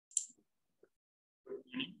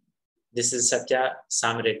This is Satya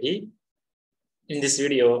Samireddy. In this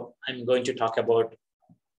video, I'm going to talk about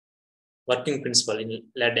working principle in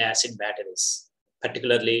lead acid batteries,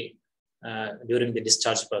 particularly during the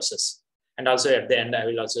discharge process. And also at the end, I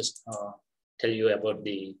will also tell you about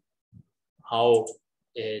how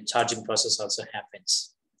a charging process also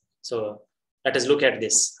happens. So let us look at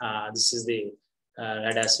this. This is the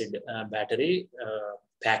lead acid battery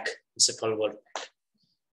pack. It's a 12-volt pack.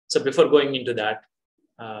 So before going into that,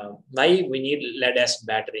 why we need lead acid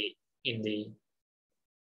battery in the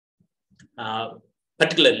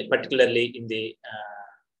particularly in the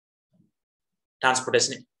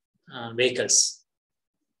transportation vehicles.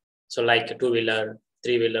 So like two-wheeler,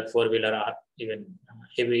 three-wheeler, four-wheeler, or even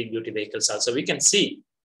heavy-duty vehicles also. We can see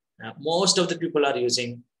most of the people are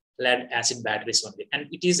using lead acid batteries only, and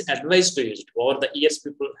it is advised to use it. Over the years,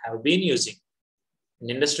 people have been using.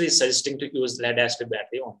 The industry is suggesting to use lead acid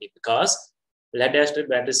battery only because lead acid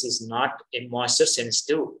batteries is not a moisture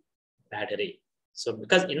sensitive battery. So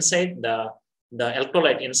because inside the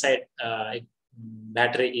electrolyte inside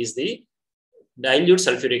battery is the dilute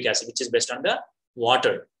sulfuric acid, which is based on the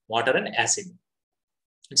water and acid.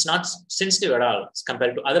 It's not sensitive at all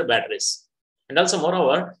compared to other batteries. And also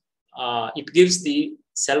moreover, it gives the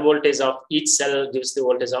cell voltage of each cell gives the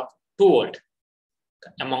voltage of 2 volt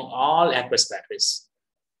among all aqueous batteries.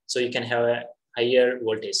 So you can have a higher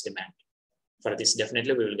voltage demand for this.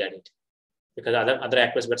 Definitely we will get it because other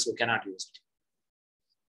aqueous batteries we cannot use it.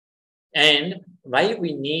 And why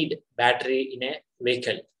we need battery in a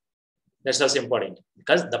vehicle? That's also important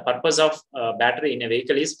because the purpose of battery in a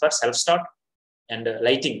vehicle is for self-start and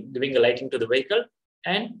lighting, giving a lighting to the vehicle,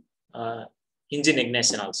 and engine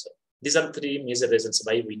ignition also. These are 3 major reasons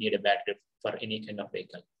why we need a battery for any kind of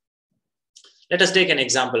vehicle. Let us take an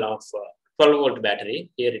example of 12-volt battery.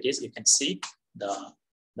 Here it is. You can see the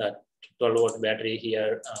 12-volt battery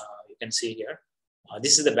here. You can see here.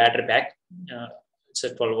 This is the battery pack. It's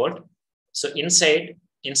a 12-volt. So inside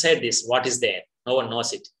this, what is there? No one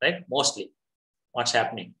knows it, right? Mostly what's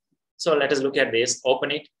happening. So let us look at this. Open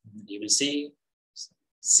it. You will see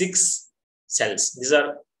 6 cells. These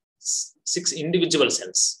are 6 individual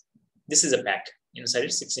cells. This is a pack. Inside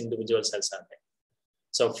it, 6 individual cells are there.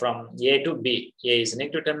 So from A to B, A is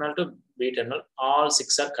negative terminal to B terminal. All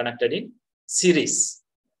 6 are connected in series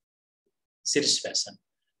fashion.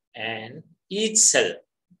 And each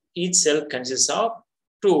cell consists of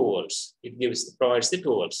 2 volts. It provides the 2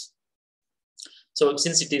 volts. So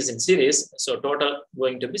since it is in series, so total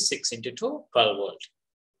going to be 6 into 2, 12 volt.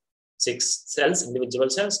 6 cells, individual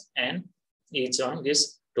cells, and each one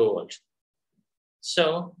is 2 volt.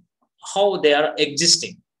 So how they are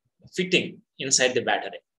fitting inside the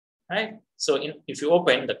battery, right? So if you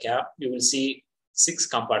open the cap, you will see 6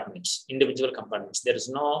 compartments, individual compartments. There is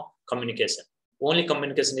no communication. Only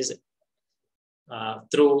communication is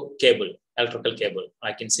through cable, electrical cable,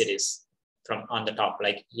 like in series from on the top,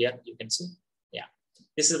 like here you can see. Yeah,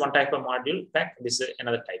 this is one type of module pack. This is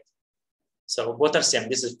another type. So both are same.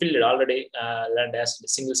 This is filled already. Lead acid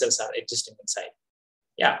single cells are existing inside.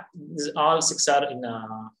 Yeah, all 6 are in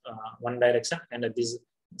one direction, and these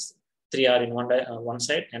 3 are in one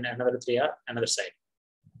side, and another 3 are another side.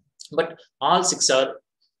 But all 6 are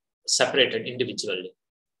separated individually,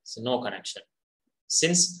 so no connection.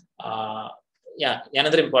 Since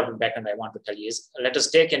another important background I want to tell you is, let us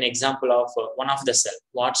take an example of one of the cell.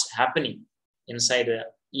 What's happening inside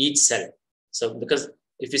each cell? So because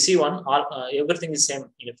if you see everything is same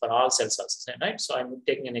for all cells also, right? So I'm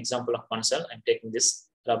taking an example of one cell. I'm taking this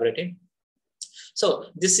elaborating. So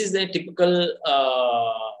this is the typical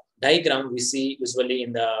diagram we see usually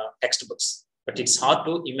in the textbooks, but it's hard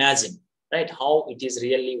to imagine, right? How it is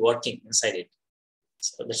really working inside it.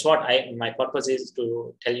 So that's what my purpose is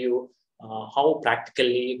to tell you how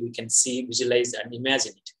practically we can see, visualize, and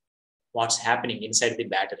imagine it, what's happening inside the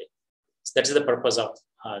battery. So that's the purpose of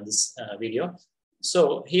this video.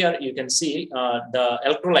 So here you can see the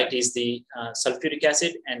electrolyte is the sulfuric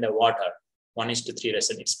acid and the water, 1:3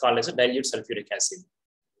 ratio. It's called as a dilute sulfuric acid.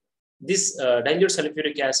 This dilute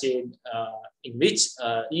sulfuric acid in which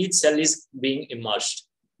each cell is being immersed.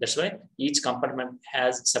 That's why each compartment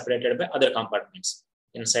has separated by other compartments.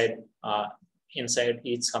 Inside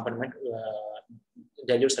each compartment,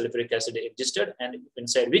 dilute sulfuric acid existed, and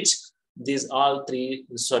inside which these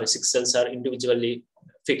 6 cells are individually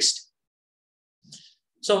fixed.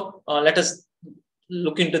 So let us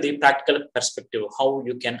look into the practical perspective, how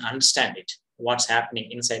you can understand it, what's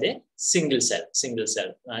happening inside a single cell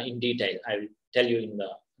in detail. I will tell you in the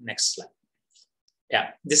next slide.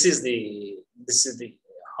 Yeah, this is the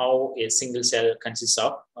how a single cell consists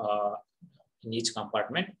of in each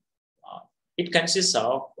compartment. It consists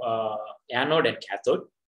of anode and cathode.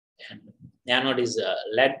 And anode is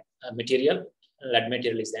lead material. Lead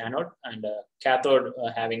material is the anode, and cathode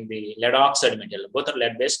having the lead oxide material. Both are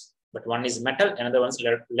lead based, but one is metal, another one is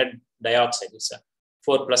lead dioxide. It's a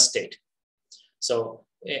 4+ state. So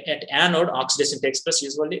at anode, oxidation takes place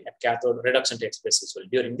usually. At cathode, reduction takes place usually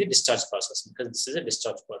during the discharge process, because this is a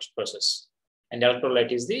discharge process. And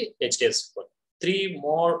electrolyte is the H2SO4. Three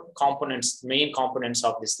more components, main components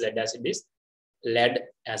of this lead acid is lead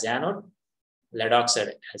as anode, lead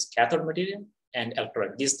oxide as cathode material, and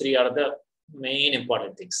electrolyte. These three are the main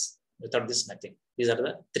important things. Without this, nothing. These are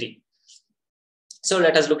the three. So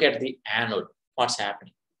let us look at the anode. What's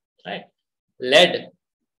happening, right? Lead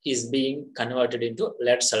is being converted into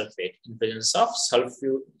lead sulfate in presence of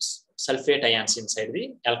sulfate ions inside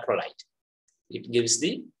the electrolyte. It gives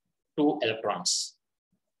the 2 electrons.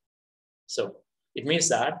 So it means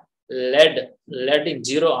that lead in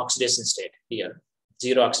zero oxidation state here,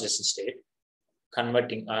 zero oxidation state,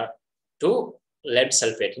 converting to lead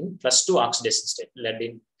sulfate in +2 oxidation state, lead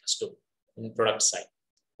in +2 in product side.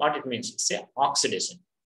 What it means? It's a oxidation,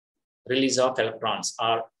 release of electrons,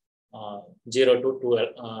 or 0 to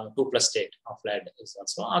 2+ state of lead is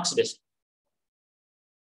also oxidation,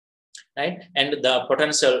 right? And the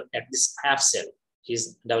potential at this half cell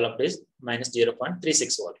is developed is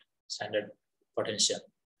 -0.36 volt standard potential,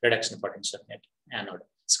 reduction potential at anode.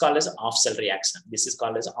 It's called as off-cell reaction. This is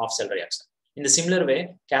called as off-cell reaction. In the similar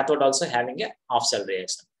way, cathode also having a off-cell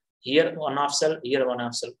reaction. Here one off-cell, here one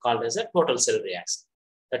off-cell, called as a total cell reaction.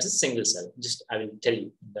 That is single cell. Just I will tell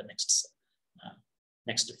you in the next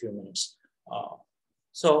few minutes.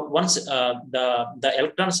 So once the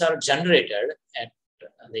electrons are generated at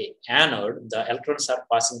the anode, the electrons are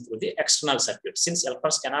passing through the external circuit. Since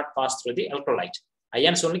electrons cannot pass through the electrolyte,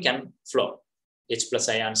 ions only can flow. H+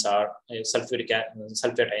 ions or sulfate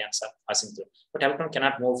ions are passing through, but electron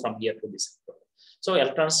cannot move from here to this. So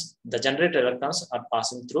electrons, the generated electrons are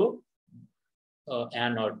passing through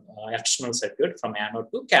anode, external circuit from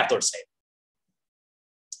anode to cathode side.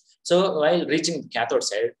 So while reaching the cathode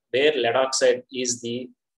side, where lead oxide is the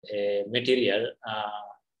material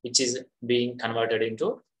which is being converted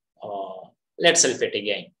into lead sulfate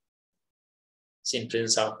again. It's in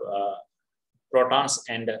presence of protons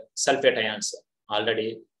and sulfate ions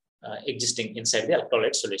already existing inside the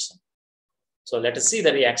electrolyte solution. So let us see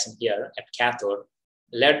the reaction here. At cathode,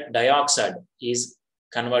 lead dioxide is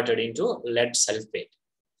converted into lead sulfate.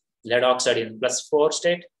 Lead oxide in +4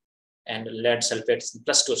 state and lead sulfate is in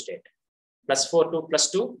 +2 state. +4 to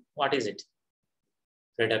 +2, what is it?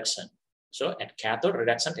 Reduction. So at cathode,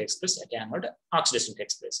 reduction takes place. At anode, oxidation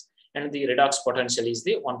takes place. And the redox potential is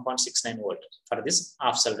the 1.69 volt for this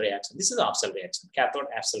off-cell reaction. This is off-cell reaction, cathode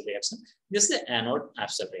off-cell reaction. This is the anode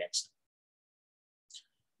off-cell reaction.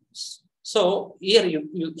 So here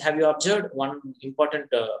you observed one important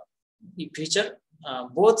feature.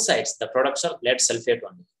 Both sides, the products are lead sulfate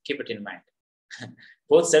only. Keep it in mind.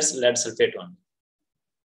 Both sides lead sulfate only.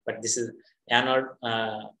 But this is anode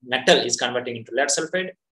metal is converting into lead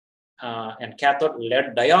sulfate. And cathode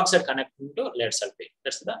lead dioxide connecting to lead sulfate.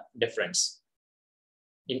 That's the difference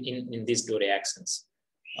in these two reactions.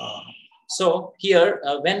 So here,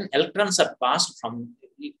 when electrons are passed from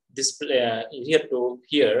this here to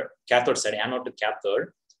here, cathode side, anode to cathode,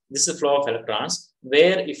 this is the flow of electrons.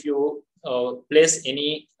 Where if you place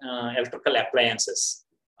any electrical appliances,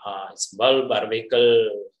 it's bulb or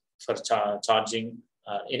vehicle for charging,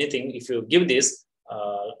 anything, if you give this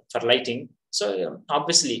for lighting, so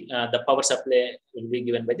obviously the power supply will be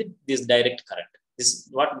given by this direct current. This is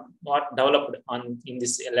what developed in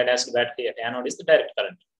this lead acid battery at anode is the direct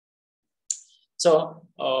current. So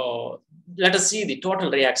let us see the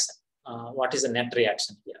total reaction. What is the net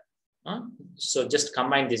reaction here? So just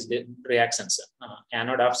combine these reactions,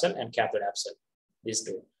 anode half cell and cathode half cell, these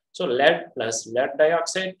two. So lead plus lead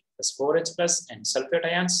dioxide plus 4H plus and sulfate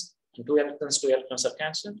ions, and 2 electrons are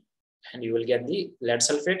cancelled. And you will get the lead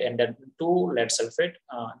sulfate and then 2 lead sulfate.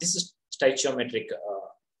 This is stoichiometric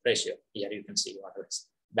ratio. Here you can see what is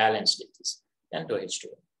balanced with this, and 2H2.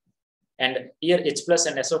 And here H plus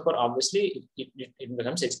and SO4, obviously it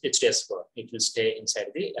becomes H2SO4. It will stay inside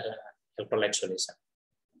the electrolyte solution.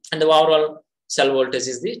 And the overall cell voltage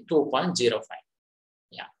is the 2.05.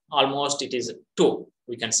 Yeah, almost it is 2,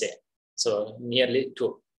 we can say. So nearly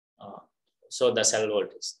 2. So the cell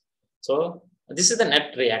voltage. So this is the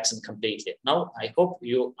net reaction completely. Now, I hope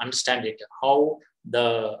you understand it, how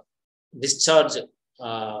the discharge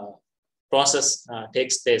process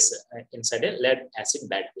takes place inside a lead acid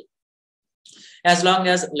battery. As long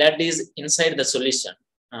as lead is inside the solution,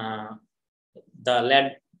 the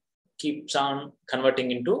lead keeps on converting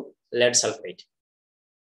into lead sulfate.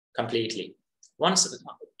 completely. Once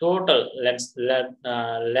total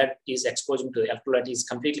lead is exposed to the electrolyte is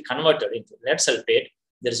completely converted into lead sulfate,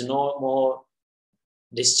 there is no more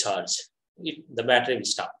discharge. The battery will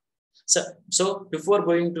stop. So before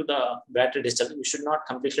going to the battery discharge, we should not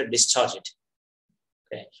completely discharge it.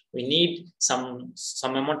 Okay. We need some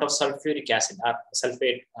amount of sulfuric acid or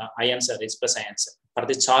sulfate ions or H+ ions for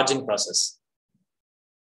the charging process.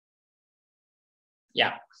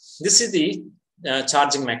 Yeah, this is the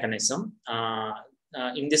charging mechanism.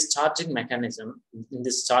 In this charging mechanism, in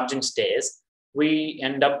this charging stage, we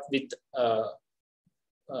end up with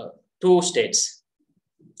two states,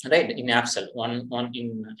 right? In apcell, one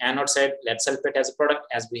in anode side, lead sulfate as a product,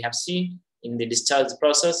 as we have seen in the discharge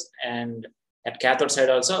process, and at cathode side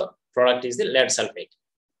also, product is the lead sulfate,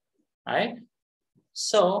 right?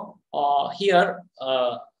 So here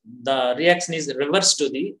the reaction is reverse to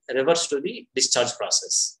the discharge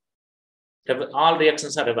process. All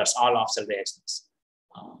reactions are reverse, all off-cell reactions.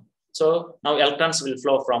 So now electrons will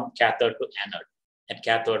flow from cathode to anode. At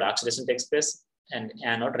cathode, oxidation takes place, and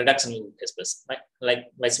anode reduction will take place, right?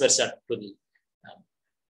 Like vice versa to the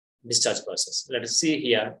discharge process. Let us see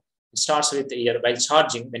here. It starts with here while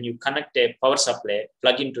charging. When you connect a power supply,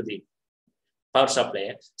 plug into the power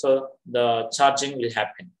supply, so the charging will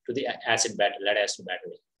happen to the acid battery, lead acid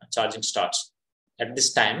battery. Charging starts. At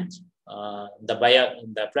this time,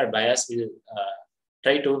 the applied bias will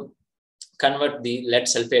try to convert the lead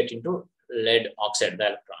sulfate into lead oxide, the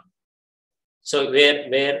electron. So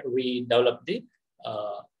where we develop the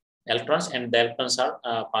electrons, and the electrons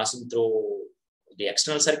are passing through the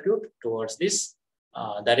external circuit towards this.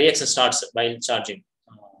 The reaction starts while charging,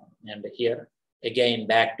 and here again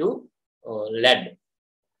back to lead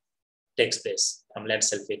takes place, from lead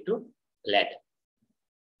sulfate to lead.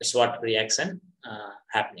 That's what reaction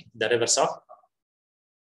happening, the reverse of.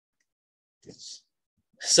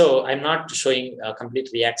 So I'm not showing complete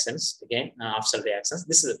reactions again, off-cell reactions.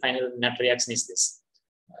 This is the final net reaction is this.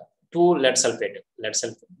 Two lead sulfate.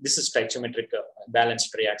 This is stoichiometric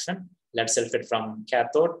balanced reaction. Lead sulfate from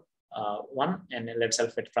cathode, one, and lead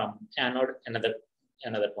sulfate from anode, another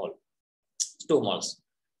mole, 2 moles,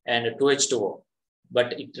 and 2H2O.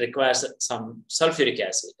 But it requires some sulfuric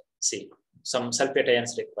acid. See, some sulfate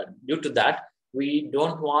ions required. Due to that, we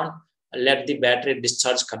don't want let the battery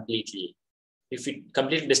discharge completely. If it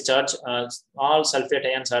completely discharge, all sulfate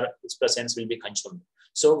ions or H+ ions will be consumed.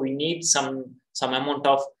 So we need some amount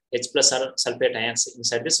of H+ or sulfate ions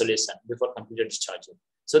inside the solution before completely discharging,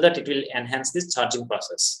 so that it will enhance this charging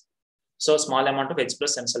process. So small amount of H+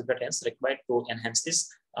 and sulfate ions required to enhance this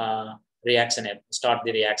reaction, start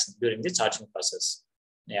the reaction during the charging process.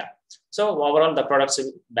 Yeah. So overall, the products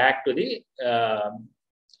will back to the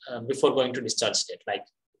before going to discharge state, like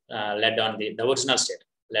lead on the original state,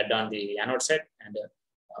 lead on the anode side, and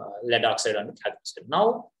lead oxide on the cathode side.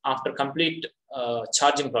 Now, after complete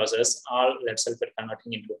charging process, all lead sulfate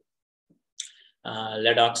converting into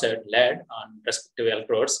lead oxide, lead on respective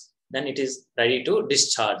electrodes, then it is ready to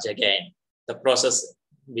discharge again. The process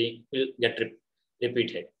will get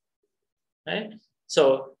repeated, right?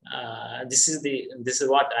 So this is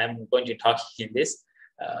what I'm going to talk in this.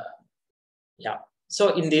 Yeah.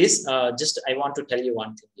 So in this, just I want to tell you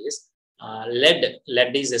one thing is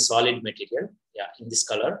lead is a solid material. Yeah, in this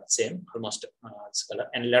color, same almost this color,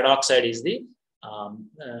 and lead oxide is the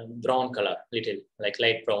brown color, little like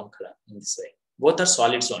light brown color in this way. Both are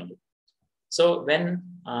solids only. So when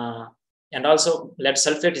and also lead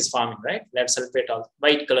sulfate is forming, right? Lead sulfate also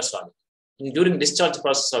white color solid. During discharge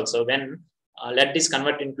process also, when lead is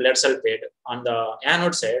converted into lead sulfate on the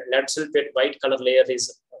anode side, lead sulfate white color layer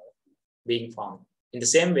is being formed. In the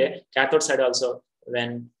same way, cathode side also,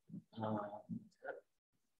 when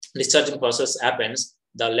discharging process happens,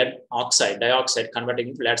 the lead oxide, dioxide converting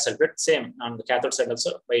into lead sulfate, same on the cathode side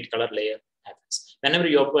also, white color layer happens. Whenever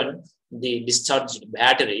you open the discharged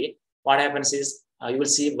battery, what happens is you will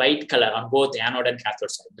see white color on both anode and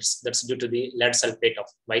cathode side. That's due to the lead sulfate of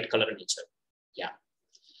white color nature. Yeah.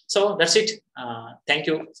 So that's it. Thank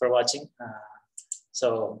you for watching.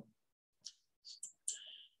 So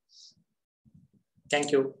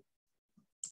thank you.